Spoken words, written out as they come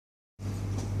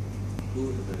I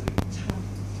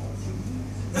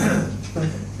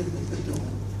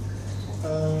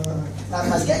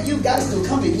must get you guys to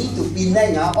come with me to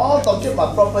Penang, all talking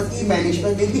about property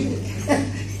management, maybe.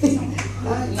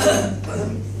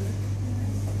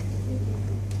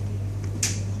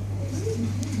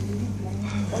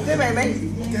 Okay, mày mấy.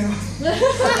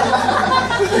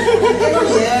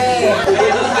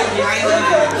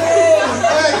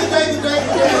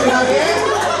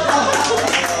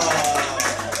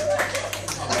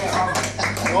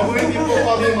 Normally people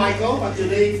call me Michael, but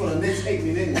today for the next 8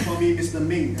 minutes, call me Mr.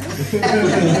 Ming.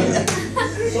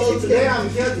 So today I'm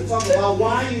here to talk about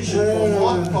why you should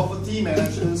promote property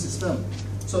management system.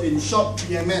 So in short,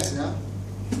 PMS. Yeah.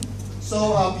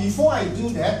 So before I do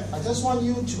that, I just want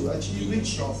you to actually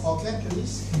reach your pocket,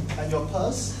 please, and your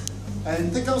purse,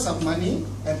 and take out some money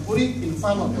and put it in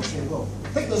front of your table.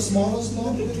 Take the smallest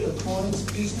note, take the coins,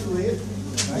 please do it.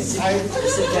 Right?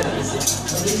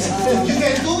 You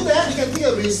can do that. You can take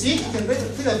a receipt. You can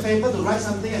take a paper to write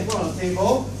something and put on the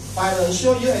table. But I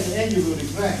assure you, at the end, you will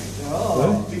regret.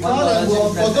 Oh. Because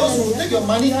for those who take your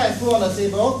money out and put on the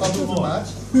table, don't do too much.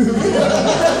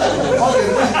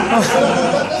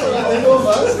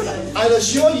 I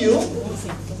assure you,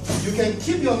 you can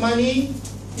keep your money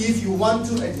if you want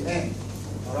to at the end.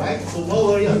 Alright? So no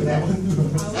worry on that.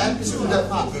 And let's do that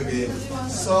part.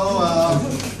 So,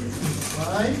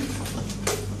 right?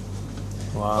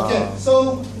 Wow. Okay,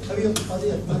 so have you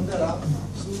done that up?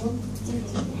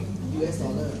 US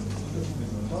dollar.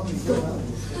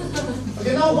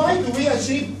 Okay, now why do we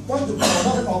actually want to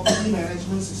promote property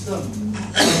management system?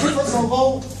 First of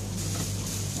all,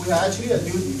 we are actually a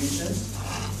new division.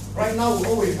 Right now,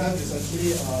 all we have is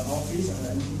actually an office and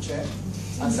an empty chair.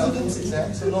 I seldom sit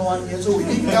there, so no one here. So we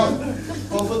need help.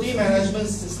 Property management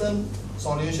system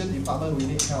solution department, we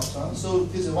need help. So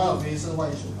this is one of the reasons why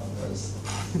you should help us.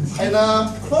 And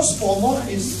cross-promote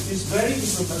is a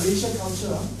Malaysian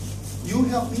culture. You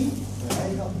help me,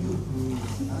 I help you.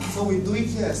 So we do it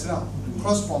here as well.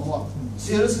 Cross-promote.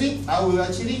 Seriously, I will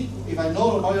actually, if I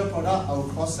know about your product, I will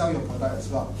cross-sell your product as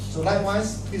well. So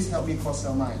likewise, please help me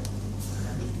cross-sell mine.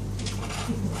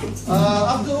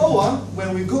 After all,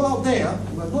 when we go out there,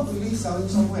 we're not really selling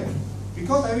somewhere.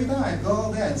 Because every time I go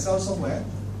out there and sell somewhere,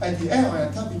 at the end when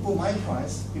I tell people my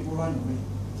price, people run away.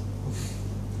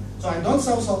 So I don't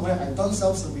sell software, I don't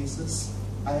sell services,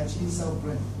 I actually sell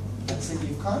brand. I say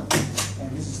you can't,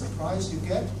 and this is the price you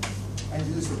get, and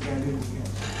this is the value you get.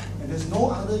 And there's no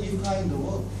other e-car in the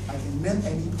world. I can name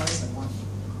any price I want.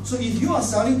 So if you are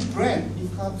selling brand,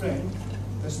 e-car brand,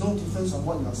 there's no difference on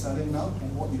what you are selling now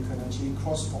and what you can actually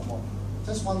cross-promote.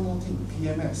 Just one more thing,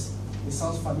 PMS. It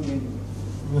sounds funny anyway.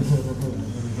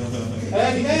 And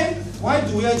at the end, why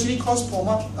do we actually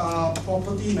cross-promote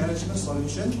property management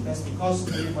solution? That's because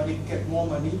everybody get more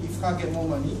money. If car get more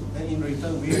money, then in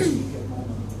return we actually get more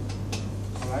money.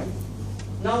 Alright?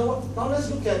 Now let's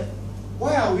look at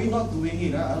why are we not doing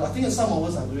it? I think some of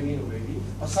us are doing it already,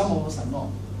 but some of us are not.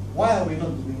 Why are we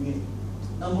not doing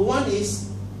it? Number one is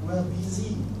we're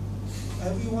busy.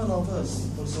 Every one of us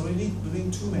was already doing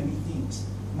too many things.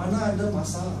 Mana ada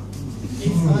masalah.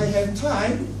 If I have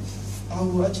time, I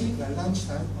will actually at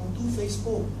lunchtime, I'll do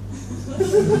Facebook.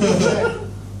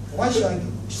 Why should I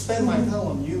spend my time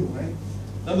on you, right?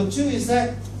 Number two is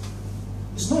that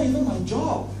it's not even my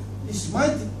job. It's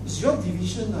your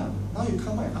division now. Now you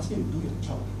come and ask me to do your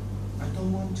job. I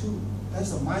don't want to.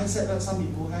 That's the mindset that some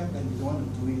people have and they don't want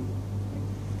to do it.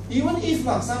 Even if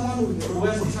someone who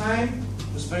has time,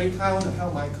 who's very kind, want to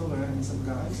help Michael, very handsome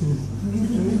guys.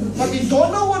 But they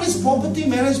don't know what is property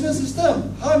management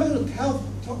system. How am I going to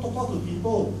talk to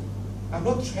people? I'm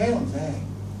not trained on that.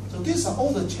 So these are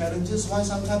all the challenges why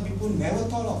sometimes people never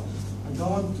thought of. I don't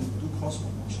want to do cross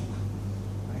promotion.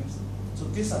 Right? So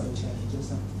these are the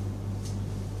challenges.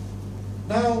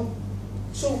 Now,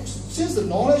 so since the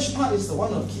knowledge part is the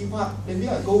one of the key part, maybe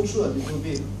I go through a little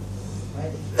bit.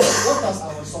 Right? What does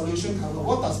our solution cover?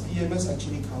 What does PMS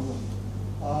actually cover?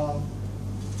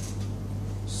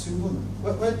 Simple.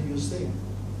 Where do you stay?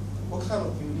 What kind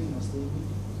of building you stay in?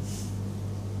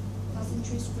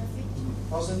 1,003 square feet.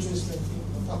 1,003 square feet.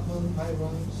 Apartment, high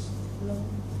rise. Low.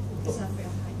 It's not very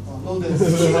high. Low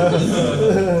density.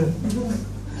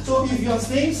 So if you are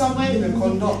staying somewhere in a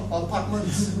condo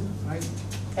apartments, right?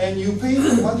 And you pay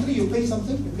monthly, you pay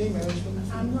something, you pay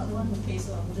management. I'm not the one who pays,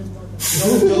 so I wouldn't bother.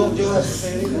 Joe has to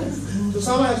pay it. So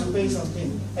someone has to pay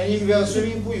something. And if you are a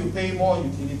swimming pool, you pay more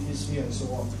utilities fee and so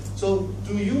on. So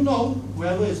do you know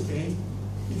whoever is paying?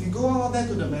 If you go out there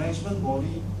to the management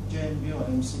body, JMB or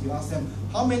MC, you ask them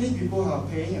how many people are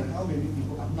paying and how many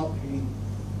people are not paying.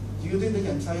 Do you think they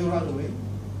can tell you right away?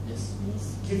 Yes.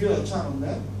 Give you a chart on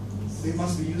that? Yes. they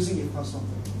must be using IFCA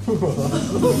software.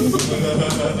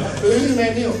 Very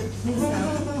manual.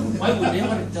 Why would they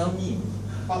want to tell me?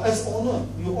 As owner,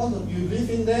 you live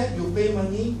in there, you pay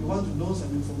money, you want to know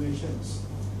some information.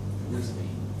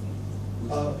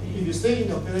 If you stay in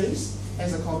your place,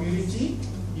 as a community,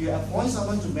 you appoint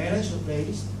someone to manage the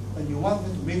place, and you want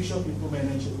them to make sure people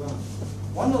manage it well.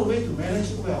 One of the ways to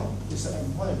manage it well is to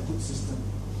employ a good system.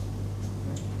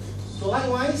 So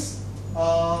likewise,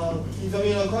 if you're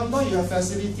in a condo, you have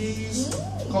facilities,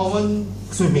 common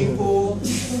swimming pool, and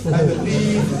the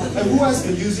lift, and who else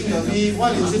is using your lift?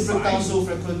 Why is it break down so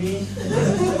frequently?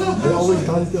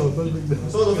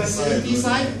 So the facility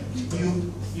side,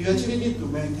 you actually need to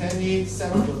maintain it,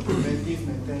 set up the preventive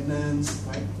maintenance,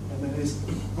 right? And when it's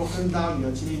broken down, you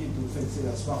actually need to fix it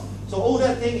as well. So all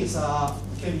that thing is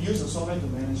can use the software to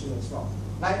manage it as well.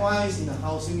 Likewise, in the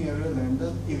housing area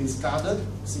landed, if it's guarded,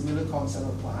 similar concept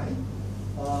apply.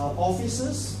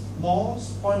 Offices,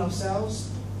 malls, point of sales,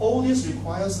 all this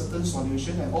requires certain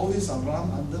solution, and all these are run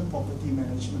under property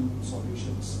management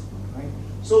solutions, right?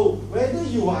 So whether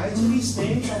you are actually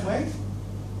staying somewhere,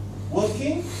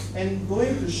 working, and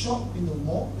going to shop in the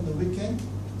mall in the weekend,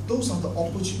 those are the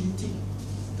opportunity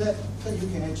that you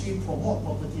can actually promote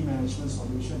property management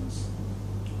solutions,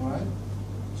 all right?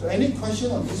 So any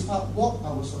question on this part, what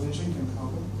our solution can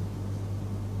cover?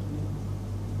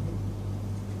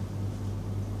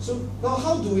 So now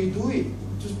how do we do it?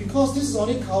 Just because this is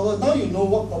only covered, now you know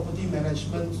what property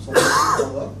management solution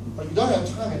cover, but you don't have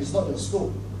time and it's not your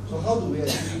scope. So how do we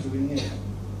actually doing it?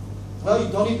 Well, you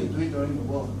don't need to do it during the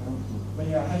work. When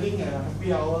you are having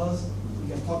happy hours,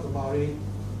 you can talk about it.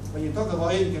 When you talk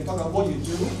about it, you can talk about what you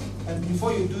do. And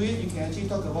before you do it, you can actually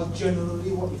talk about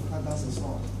generally what IFCA does as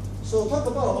well. So talk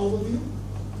about an overview,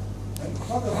 and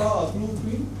talk about a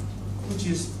blueprint, which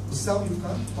is sell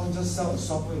IFCA, don't just sell the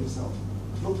software itself.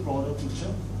 Look broader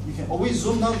picture. You can always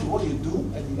zoom down to what you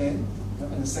do at the end,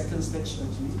 and the second stage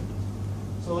actually.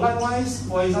 So likewise,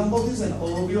 for example, this is an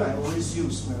overview I always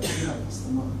use when I see my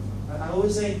customer. I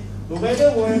always say, no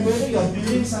matter whether you're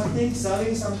building something,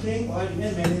 selling something, or even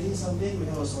managing something, we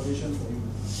have a solution for you.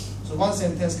 So one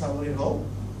sentence covers it all.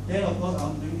 Then of course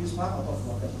I'm doing this part, I'll talk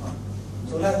about that part.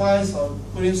 So likewise, I'll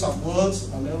put in some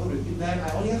words, I'll never repeat them.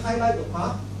 I only highlight the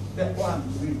part that what I'm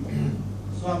doing.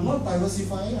 So I'm not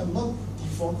diversifying, I'm not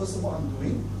defocused on what I'm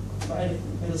doing, but at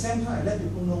the same time, I let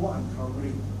people know what I'm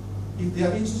covering. If they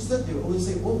are interested, they will always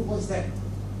say, oh, what's that?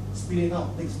 Spit it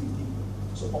out, next meeting.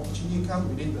 So opportunity comes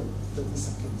within the 30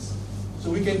 seconds. So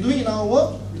we can do it in our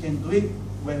work, we can do it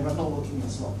when we're not working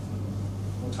as well.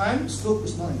 So time, scope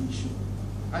is not an issue.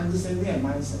 Understanding and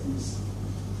mindset is.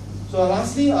 So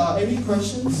lastly, any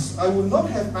questions? I will not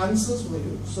have answers for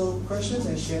you. So questions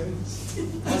and sharing.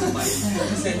 What's my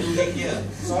 50 cent doing here?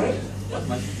 Sorry? What's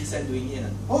my 50 cent doing here?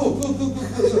 Oh, good.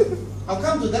 So I'll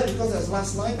come to that because that's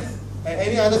last slide. And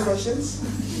any other questions?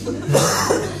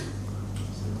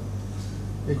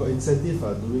 They got incentive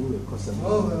during the course.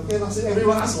 Oh, okay. Now see,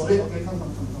 everyone asks for it. Okay, come.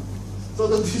 So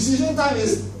the decision time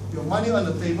is your money on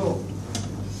the table.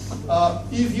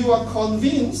 If you are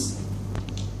convinced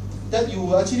that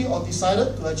you actually or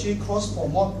decided to actually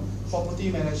cross-promote property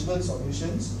management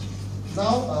solutions,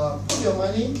 now put your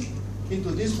money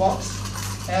into this box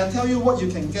and I'll tell you what you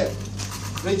can get.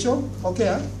 Rachel, okay,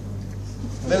 huh?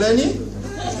 Melanie?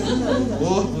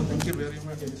 Oh, thank you very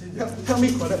much. Help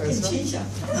me collect as well.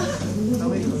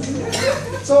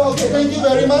 So, okay, thank you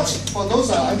very much for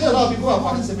those. I think a lot of people are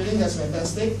participating, that's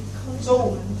fantastic.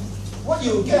 So, what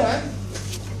you get, right?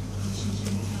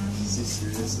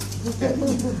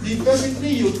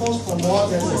 Basically, you post for more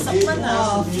than a day.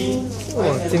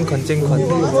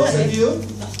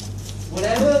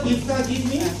 Whatever IFCA give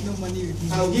me,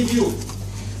 I'll give you.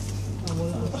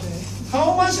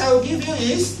 How much I'll give you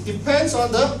is depends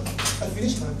on the. I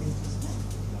finished my thing.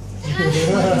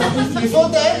 Before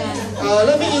that,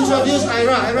 let me introduce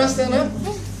Ira. Ira, stand up.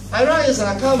 Ira is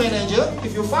an account manager.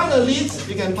 If you find a lead,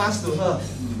 you can pass to her.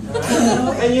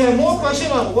 And you have more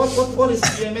questions on what is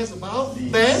GMS about,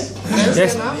 Ben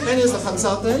stand up. Ben is a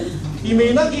consultant. He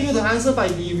may not give you the answer,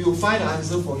 but he will find the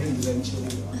answer for you eventually.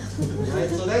 Right?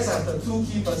 So that's the two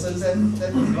key persons that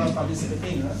are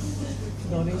participating.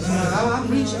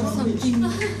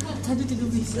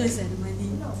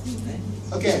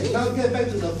 Okay, now get back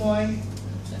to the point.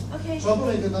 Okay.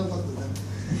 Probably you don't talk to them.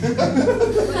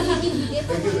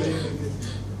 Thank you.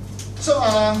 So,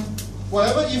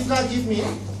 whatever IFCA give me,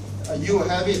 you will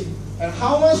have it. And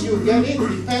how much you get it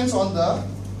depends on the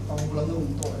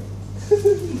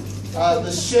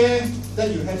share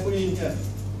that you have put in here.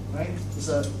 Right?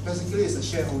 Basically it's a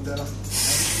shareholder.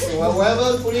 So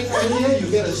whoever put in here, you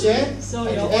get a share. So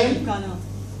at you're the end. IFCA now.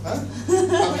 Huh?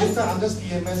 I'm IFCA that I'm just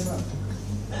PMS.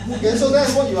 Okay, so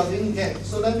that's what you are going to get.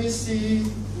 So let me see.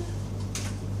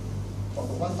 Oh,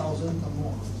 the 1,000 or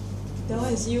more. That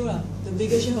one is you, the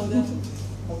biggest shareholder.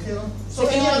 Okay, so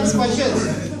any other questions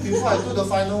before I do the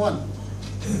final one?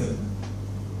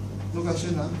 No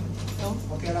question, huh? No.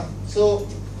 Okay, so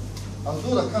I'll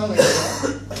do the count again.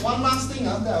 One last thing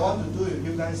that I want to do with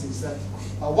you guys is that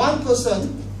one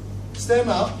person stand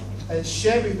up and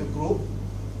share with the group,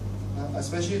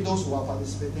 especially those who are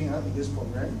participating in this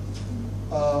program.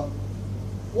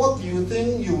 What do you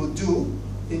think you will do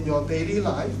in your daily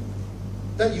life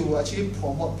that you will actually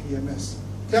promote PMS?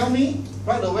 Tell me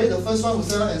right away. The first one will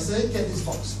stand up and say, "Get this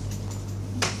box."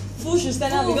 Fu should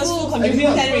stand up because Fu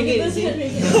contribute 10 ringgit. You see?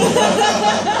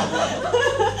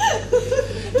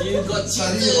 You got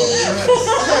Study cheated. about PMS.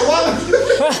 Okay, one.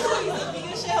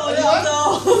 Biggest shareholder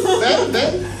also.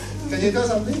 Then, can you tell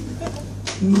something?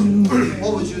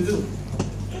 What would you do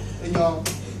in your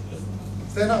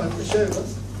stand up and share with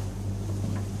us?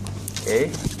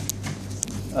 Okay.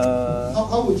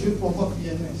 How would you promote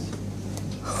PMS?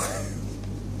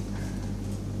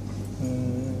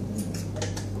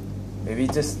 Maybe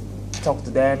just talk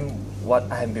to them what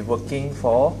I have been working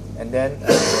for, and then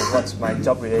what's my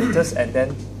job related, and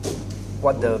then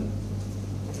what the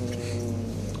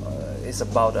is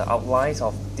about the outlines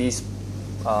of this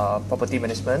property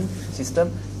management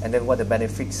system, and then what the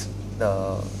benefits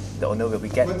the owner will be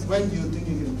get. When do you think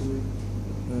you can do it?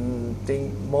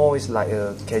 Think more is like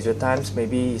casual times.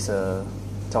 Maybe it's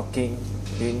talking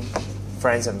between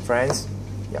friends and friends.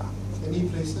 Yeah. Any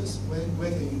places? Where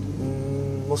can you do it?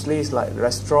 Mostly it's like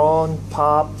restaurant,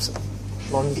 pubs,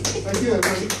 Thank you,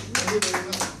 everybody. Thank you very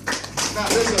much. Now,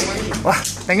 that's your money. Wow,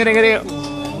 thank you.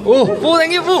 Oh,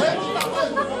 thank you, Fu.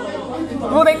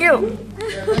 Thank you.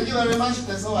 Yeah, thank you very much.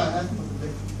 That's all I have for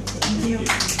today. Thank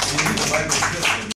you.